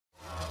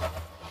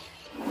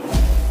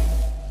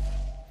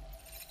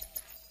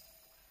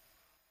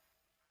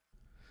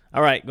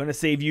All right, going to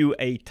save you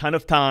a ton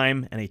of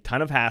time and a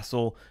ton of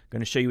hassle. Going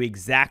to show you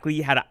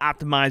exactly how to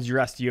optimize your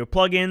SEO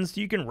plugins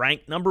so you can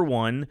rank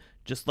 #1,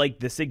 just like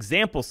this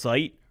example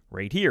site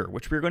right here,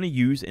 which we're going to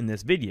use in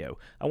this video.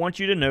 I want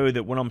you to know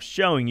that what I'm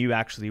showing you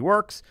actually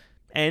works,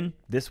 and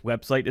this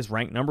website is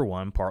ranked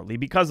 #1 partly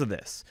because of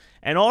this.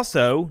 And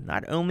also,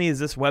 not only is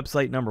this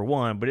website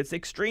 #1, but it's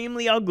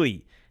extremely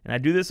ugly. And I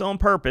do this on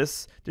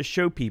purpose to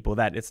show people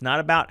that it's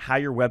not about how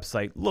your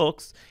website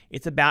looks,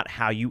 it's about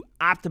how you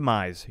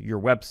optimize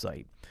your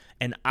website.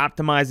 And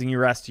optimizing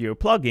your SEO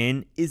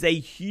plugin is a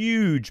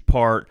huge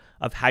part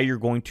of how you're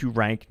going to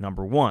rank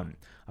 #1.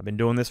 I've been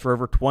doing this for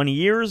over 20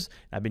 years.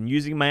 I've been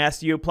using my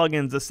SEO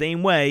plugins the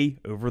same way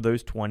over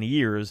those 20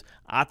 years,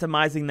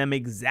 optimizing them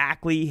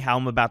exactly how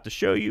I'm about to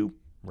show you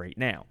right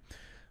now.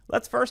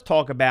 Let's first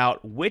talk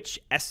about which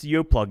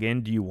SEO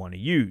plugin do you want to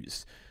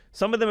use.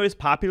 Some of the most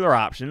popular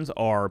options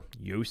are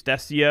Yoast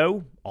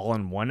SEO,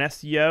 All-in-One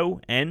SEO,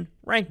 and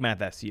Rank Math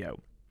SEO.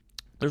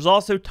 There's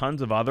also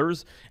tons of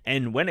others,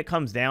 and when it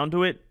comes down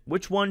to it,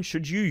 which one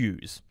should you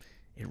use?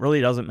 It really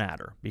doesn't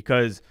matter,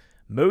 because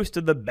most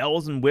of the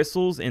bells and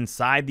whistles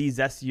inside these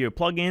SEO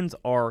plugins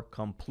are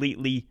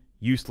completely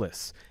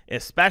useless,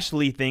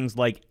 especially things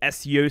like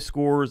SEO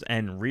scores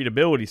and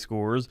readability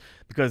scores,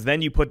 because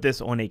then you put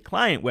this on a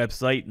client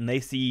website and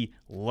they see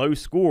low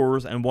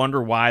scores and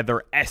wonder why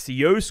their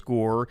SEO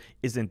score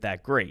isn't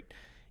that great.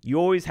 You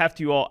always have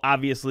to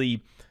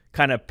obviously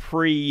kind of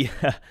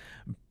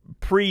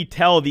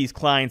pre-tell these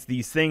clients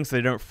these things so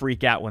they don't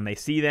freak out when they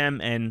see them,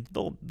 and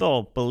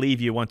they'll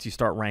believe you once you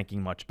start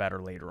ranking much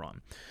better later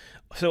on.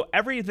 So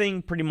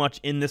everything pretty much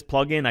in this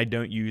plugin I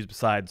don't use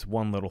besides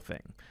one little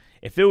thing.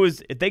 If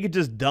they could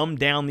just dumb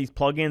down these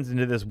plugins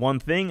into this one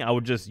thing, I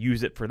would just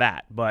use it for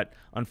that. But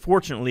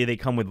unfortunately, they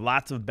come with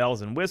lots of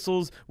bells and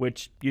whistles,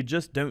 which you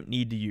just don't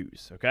need to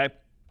use, okay?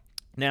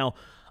 Now,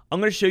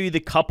 I'm going to show you the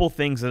couple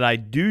things that I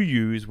do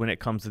use when it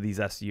comes to these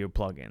SEO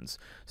plugins.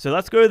 So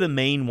let's go to the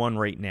main one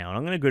right now, and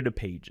I'm going to go to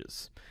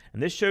Pages.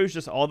 And this shows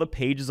just all the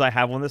pages I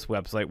have on this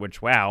website, which,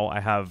 wow,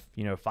 I have,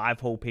 5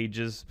 whole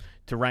pages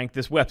to rank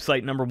this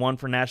website #1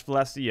 for Nashville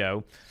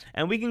SEO.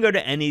 And we can go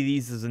to any of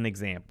these as an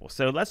example.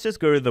 So let's just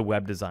go to the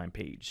web design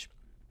page.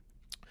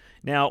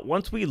 Now,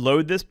 once we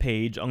load this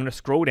page, I'm going to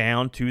scroll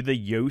down to the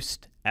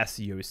Yoast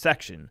SEO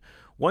section.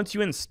 Once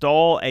you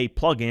install a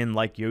plugin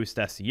like Yoast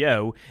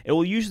SEO, it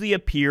will usually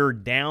appear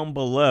down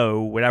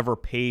below whatever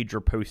page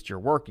or post you're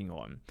working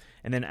on.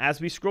 And then as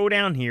we scroll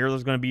down here,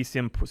 there's going to be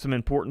some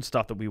important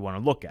stuff that we want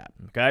to look at,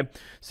 okay?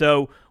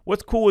 So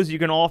what's cool is you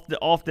can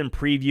often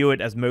preview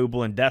it as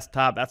mobile and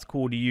desktop. That's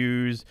cool to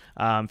use.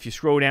 If you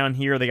scroll down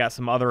here, they got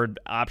some other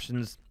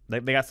options. They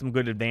got some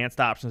good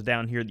advanced options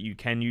down here that you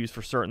can use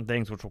for certain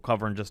things, which we'll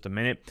cover in just a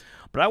minute.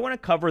 But I want to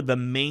cover the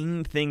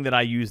main thing that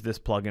I use this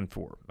plugin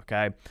for,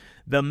 okay?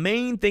 The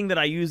main thing that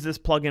I use this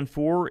plugin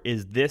for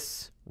is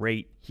this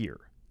right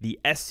here, the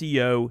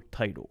SEO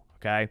title,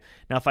 okay?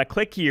 Now, if I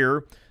click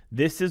here,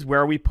 this is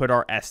where we put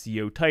our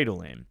SEO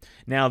title in.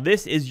 Now,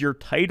 this is your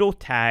title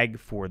tag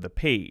for the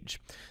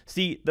page.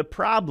 See, the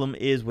problem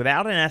is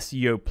without an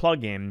SEO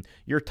plugin,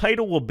 your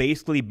title will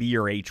basically be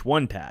your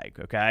H1 tag,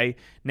 okay?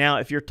 Now,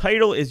 if your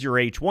title is your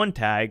H1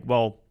 tag,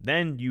 well,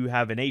 then you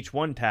have an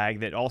H1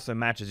 tag that also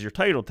matches your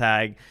title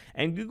tag,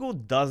 and Google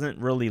doesn't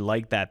really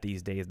like that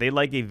these days. They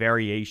like a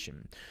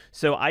variation.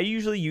 So I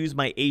usually use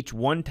my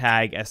H1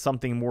 tag as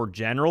something more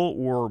general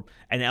or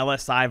an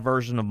LSI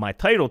version of my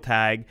title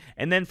tag,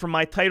 and then for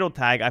my title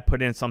tag, I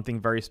put in something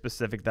very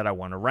specific that I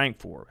want to rank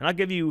for. And I'll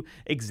give you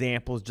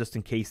examples just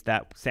in case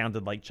that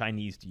sounded like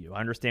Chinese to you.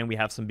 I understand we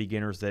have some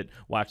beginners that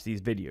watch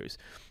these videos.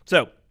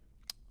 So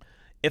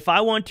if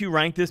I want to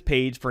rank this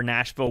page for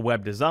Nashville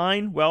web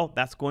design, well,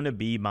 that's going to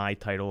be my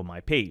title of my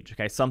page,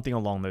 okay? Something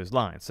along those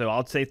lines. So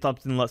I'll say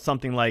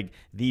something like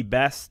the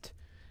best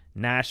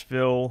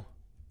Nashville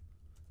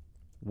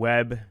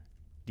web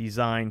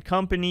design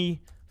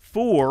company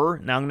for,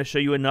 now I'm going to show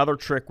you another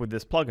trick with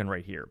this plugin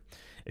right here.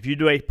 If you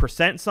do a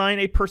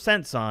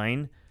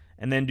 %,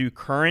 and then do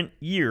current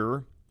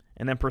year,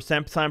 and then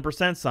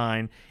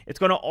 %, it's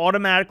going to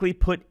automatically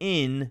put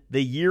in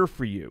the year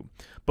for you.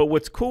 But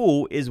what's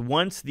cool is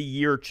once the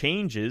year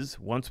changes,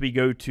 once we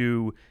go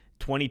to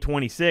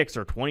 2026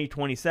 or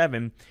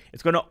 2027,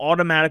 it's going to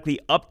automatically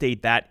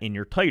update that in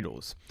your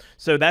titles.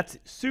 So that's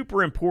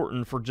super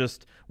important for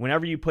just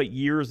whenever you put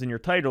years in your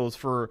titles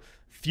for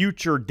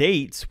future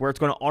dates where it's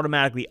going to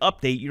automatically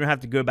update. You don't have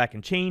to go back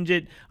and change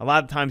it. A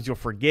lot of times you'll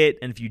forget,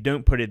 and if you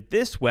don't put it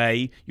this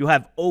way, you'll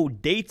have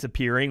old dates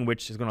appearing,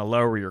 which is going to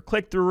lower your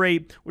click-through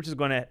rate, which is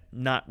going to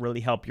not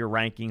really help your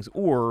rankings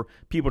or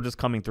people just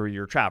coming through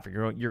your traffic,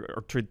 or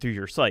through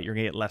your site. You're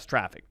going to get less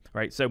traffic,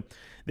 right? So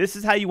this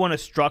is how you want to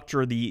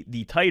structure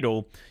the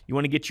title. You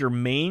want to get your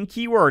main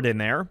keyword in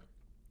there,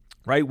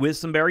 right, with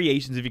some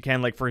variations if you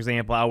can. Like, for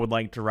example, I would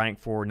like to rank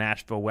for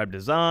Nashville Web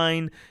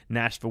Design,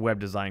 Nashville Web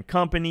Design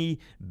Company,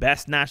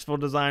 Best Nashville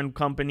Design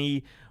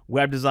Company,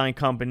 Web Design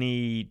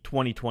Company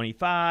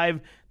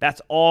 2025.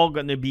 That's all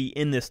going to be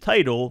in this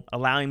title,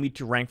 allowing me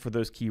to rank for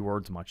those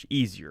keywords much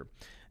easier.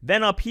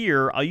 Then up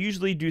here, I'll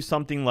usually do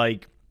something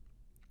like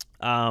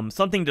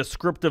something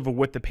descriptive of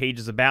what the page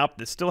is about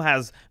that still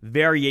has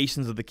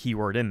variations of the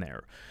keyword in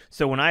there.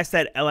 So when I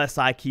said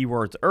LSI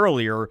keywords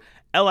earlier,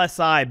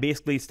 LSI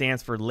basically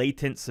stands for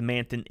latent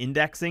semantic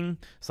indexing,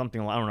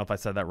 something, I don't know if I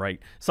said that right,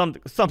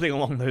 something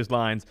along those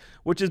lines,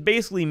 which is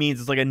basically means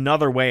it's like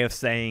another way of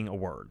saying a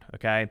word,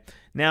 okay?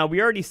 Now,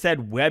 we already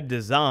said web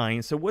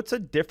design, so what's a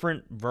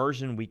different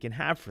version we can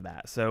have for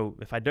that? So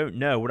if I don't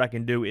know, what I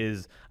can do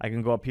is I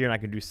can go up here and I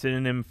can do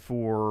synonym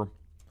for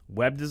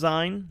web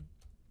design.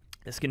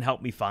 This can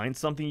help me find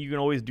something. You can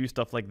always do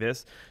stuff like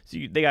this. So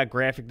they got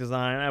graphic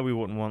design. We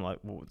wouldn't want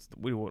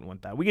we wouldn't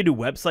want that. We could do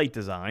website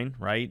design,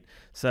 right?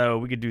 So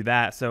we could do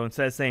that. So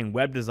instead of saying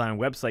web design,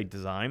 website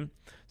design.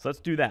 So let's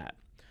do that.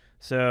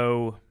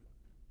 So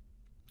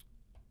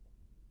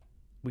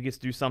we get to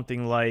do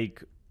something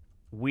like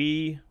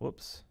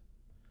whoops.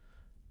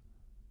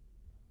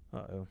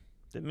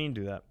 Didn't mean to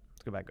do that.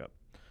 Let's go back up.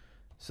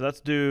 So let's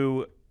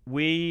do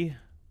we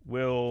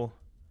will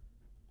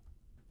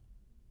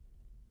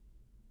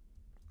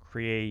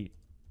create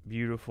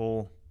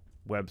beautiful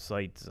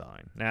website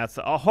design. Now, it's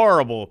a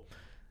horrible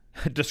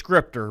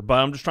descriptor, but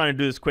I'm just trying to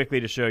do this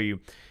quickly to show you.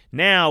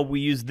 Now,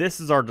 we use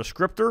this as our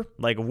descriptor,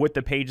 like what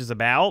the page is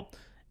about.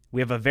 We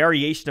have a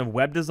variation of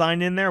web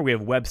design in there. We have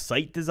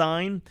website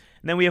design.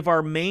 And then we have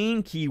our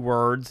main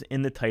keywords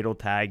in the title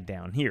tag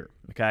down here,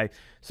 okay?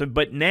 So,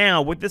 but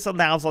now, what this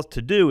allows us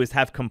to do is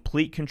have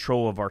complete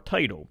control of our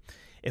title.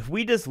 If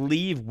we just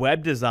leave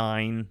web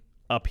design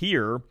up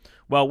here,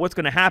 well, what's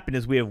going to happen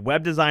is we have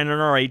web design in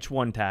our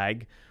H1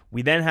 tag.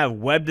 We then have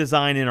web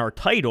design in our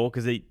title,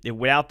 because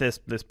without this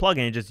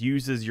plugin, it just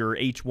uses your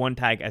H1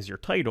 tag as your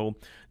title.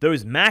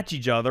 Those match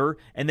each other,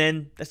 and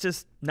then that's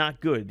just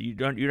not good. You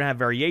don't have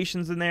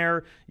variations in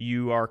there.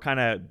 You are kind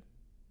of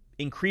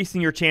increasing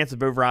your chance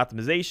of over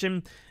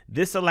optimization.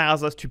 This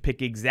allows us to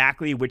pick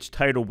exactly which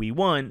title we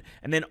want,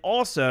 and then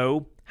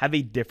also have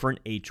a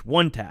different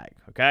H1 tag,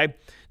 okay?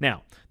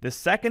 Now, the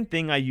second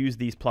thing I use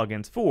these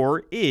plugins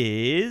for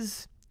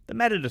is the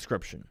meta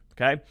description,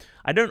 okay?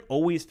 I don't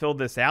always fill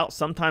this out.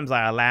 Sometimes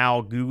I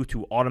allow Google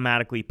to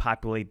automatically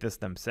populate this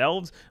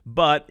themselves,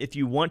 but if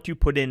you want to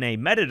put in a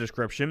meta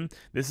description,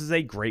 this is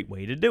a great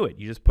way to do it.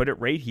 You just put it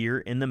right here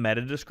in the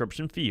meta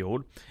description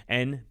field,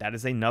 and that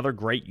is another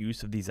great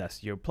use of these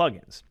SEO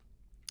plugins.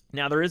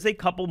 Now, there is a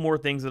couple more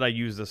things that I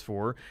use this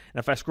for. And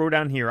if I scroll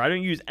down here, I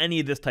don't use any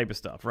of this type of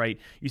stuff, right?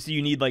 You see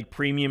you need like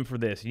premium for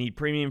this. You need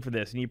premium for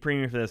this. You need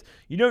premium for this.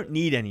 You don't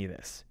need any of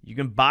this. You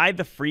can buy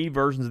the free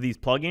versions of these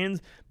plugins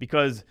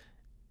because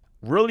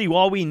really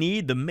all we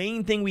need, the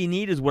main thing we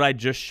need is what I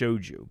just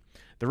showed you.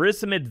 There is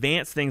some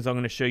advanced things I'm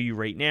going to show you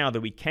right now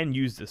that we can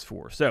use this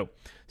for. So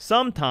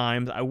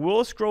sometimes I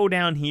will scroll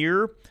down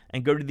here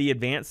and go to the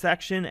advanced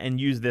section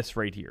and use this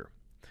right here.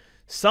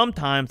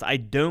 Sometimes I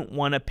don't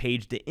want a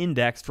page to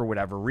index for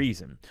whatever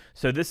reason.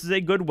 So this is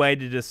a good way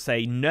to just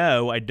say,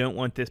 no, I don't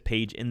want this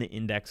page in the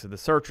index of the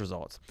search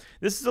results.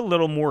 This is a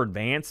little more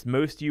advanced.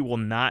 Most of you will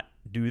not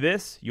do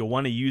this. You'll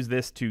want to use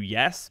this to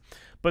yes.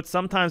 But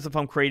sometimes if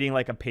I'm creating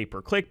like a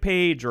pay-per-click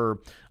page or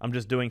I'm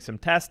just doing some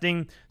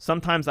testing,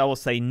 sometimes I will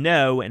say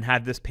no and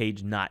have this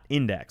page not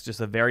indexed.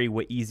 Just a very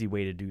easy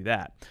way to do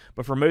that.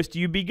 But for most of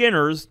you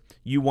beginners,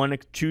 you want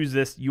to choose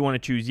this. You want to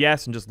choose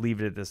yes and just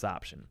leave it at this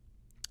option.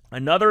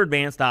 Another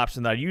advanced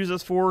option that I use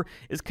this for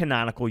is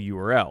canonical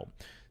URL.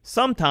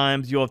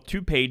 Sometimes you'll have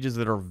two pages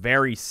that are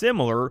very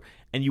similar,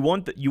 and you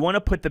want to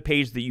put the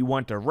page that you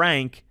want to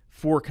rank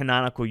for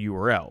canonical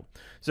URL.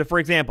 So, for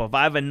example, if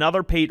I have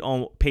another page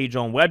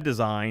on web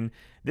design,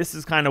 this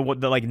is kind of what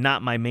like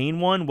not my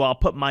main one. Well, I'll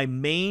put my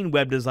main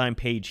web design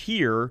page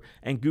here,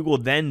 and Google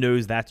then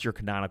knows that's your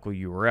canonical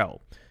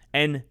URL.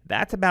 And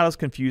that's about as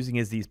confusing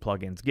as these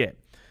plugins get.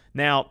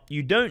 Now,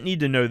 you don't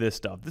need to know this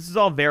stuff. This is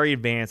all very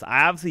advanced.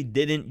 I obviously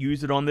didn't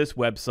use it on this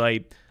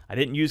website. I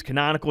didn't use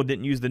canonical,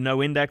 didn't use the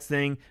no index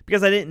thing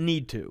because I didn't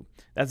need to.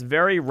 That's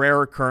very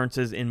rare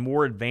occurrences in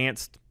more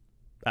advanced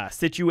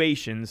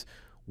situations.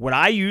 What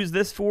I use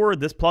this for,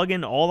 this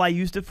plugin, all I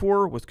used it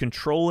for was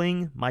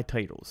controlling my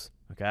titles,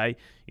 okay?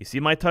 You see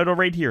my title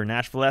right here,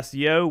 Nashville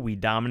SEO, we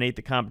dominate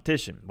the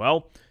competition.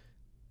 Well,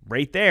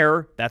 right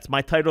there, that's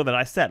my title that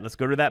I set. Let's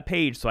go to that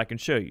page so I can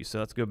show you. So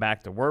let's go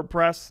back to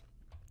WordPress.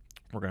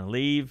 We're going to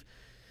leave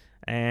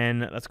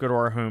and let's go to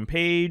our home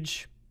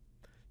page.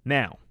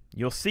 Now,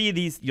 you'll see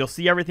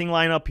everything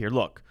line up here.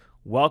 Look,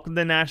 welcome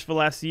to Nashville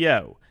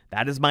SEO.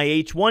 That is my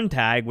H1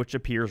 tag, which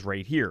appears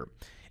right here.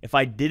 If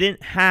I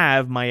didn't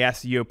have my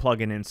SEO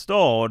plugin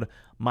installed,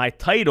 my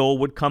title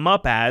would come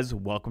up as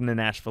welcome to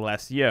Nashville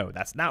SEO.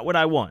 That's not what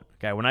I want.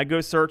 Okay, when I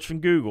go search from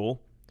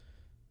Google,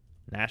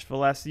 Nashville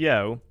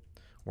SEO,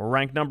 we're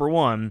ranked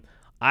 #1.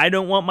 I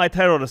don't want my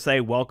title to say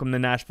welcome to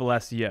Nashville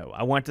SEO.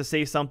 I want to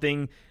say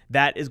something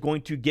that is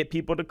going to get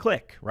people to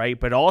click, right?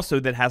 But also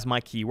that has my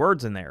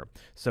keywords in there.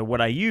 So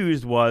what I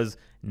used was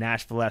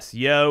Nashville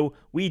SEO,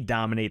 we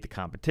dominate the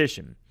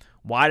competition.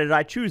 Why did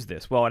I choose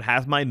this? Well, it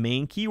has my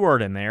main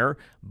keyword in there,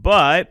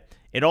 but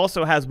it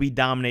also has we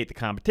dominate the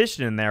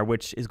competition in there,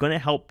 which is going to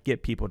help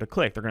get people to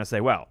click. They're going to say,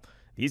 well,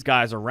 these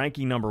guys are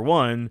ranking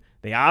 #1.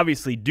 They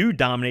obviously do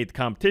dominate the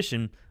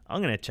competition.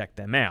 I'm going to check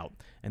them out.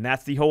 And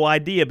that's the whole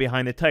idea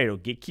behind the title.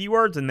 Get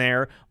keywords in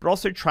there, but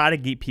also try to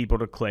get people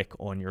to click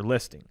on your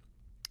listing.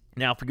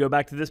 Now, if we go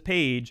back to this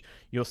page,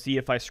 you'll see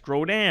if I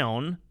scroll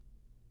down,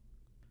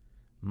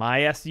 my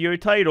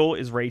SEO title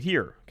is right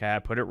here. Okay, I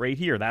put it right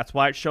here. That's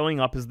why it's showing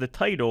up as the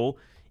title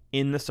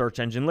in the search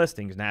engine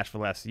listings.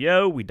 Nashville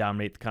SEO, we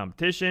dominate the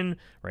competition.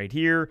 Right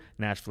here,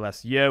 Nashville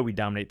SEO, we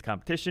dominate the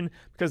competition,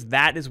 because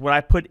that is what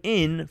I put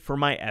in for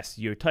my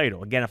SEO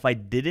title. Again, if I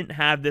didn't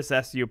have this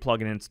SEO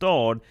plugin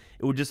installed,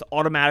 it would just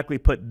automatically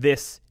put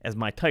this as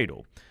my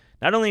title.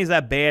 Not only is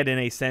that bad in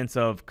a sense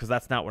of, because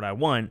that's not what I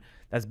want,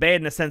 that's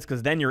bad in a sense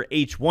because then your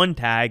H1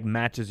 tag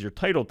matches your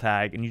title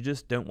tag, and you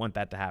just don't want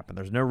that to happen.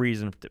 There's no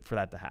reason for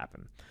that to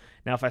happen.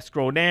 Now, if I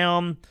scroll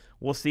down,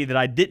 we'll see that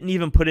I didn't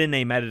even put in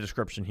a meta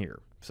description here.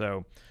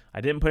 So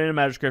I didn't put in a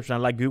meta description. I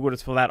let Google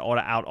just fill that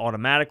out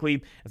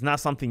automatically. It's not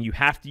something you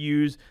have to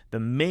use. The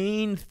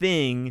main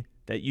thing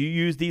that you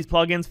use these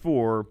plugins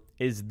for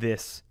is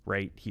this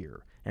right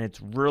here. And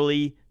it's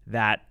really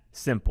that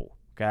simple,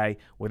 okay?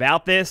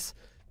 Without this,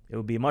 it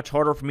would be much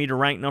harder for me to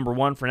rank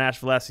 #1 for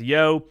Nashville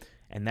SEO.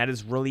 And that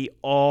is really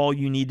all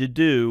you need to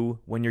do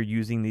when you're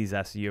using these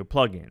SEO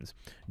plugins.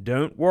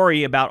 Don't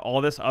worry about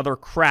all this other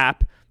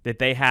crap that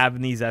they have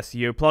in these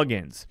SEO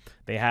plugins.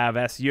 They have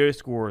SEO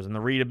scores and the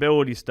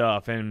readability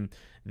stuff and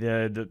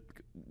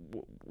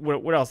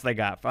what else they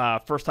got?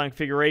 First-time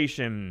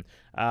configuration.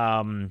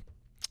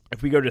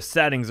 If we go to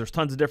settings, there's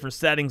tons of different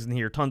settings in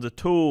here, tons of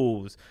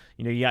tools.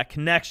 You know, you got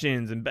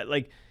connections and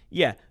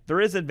yeah,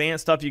 there is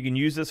advanced stuff you can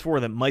use this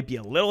for that might be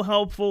a little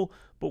helpful,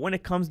 but when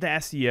it comes to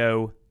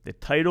SEO, the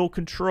title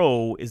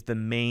control is the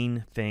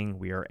main thing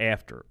we are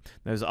after.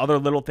 Those other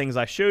little things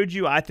I showed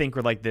you, I think,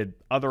 are like the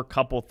other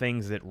couple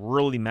things that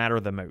really matter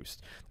the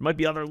most. There might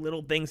be other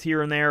little things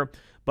here and there,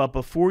 but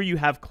before you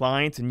have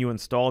clients and you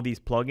install these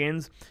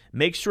plugins,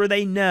 make sure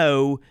they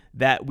know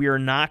that we are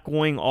not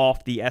going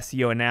off the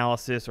SEO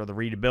analysis or the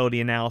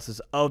readability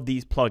analysis of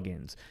these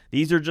plugins.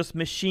 These are just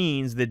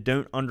machines that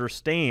don't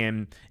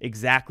understand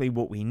exactly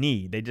what we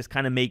need. They just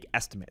kind of make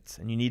estimates,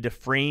 and you need to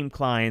frame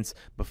clients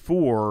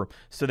before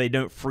so they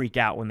don't freak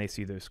out when they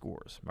see those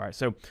scores. All right,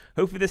 so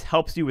hopefully this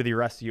helps you with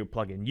your SEO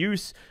plugin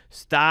use.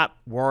 Stop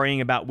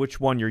worrying about which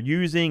one you're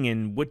using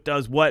and what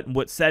does what and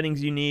what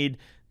settings you need.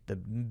 The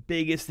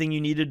biggest thing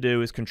you need to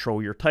do is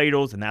control your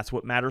titles, and that's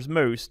what matters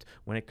most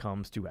when it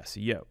comes to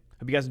SEO. Hope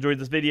you guys enjoyed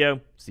this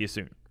video. See you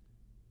soon.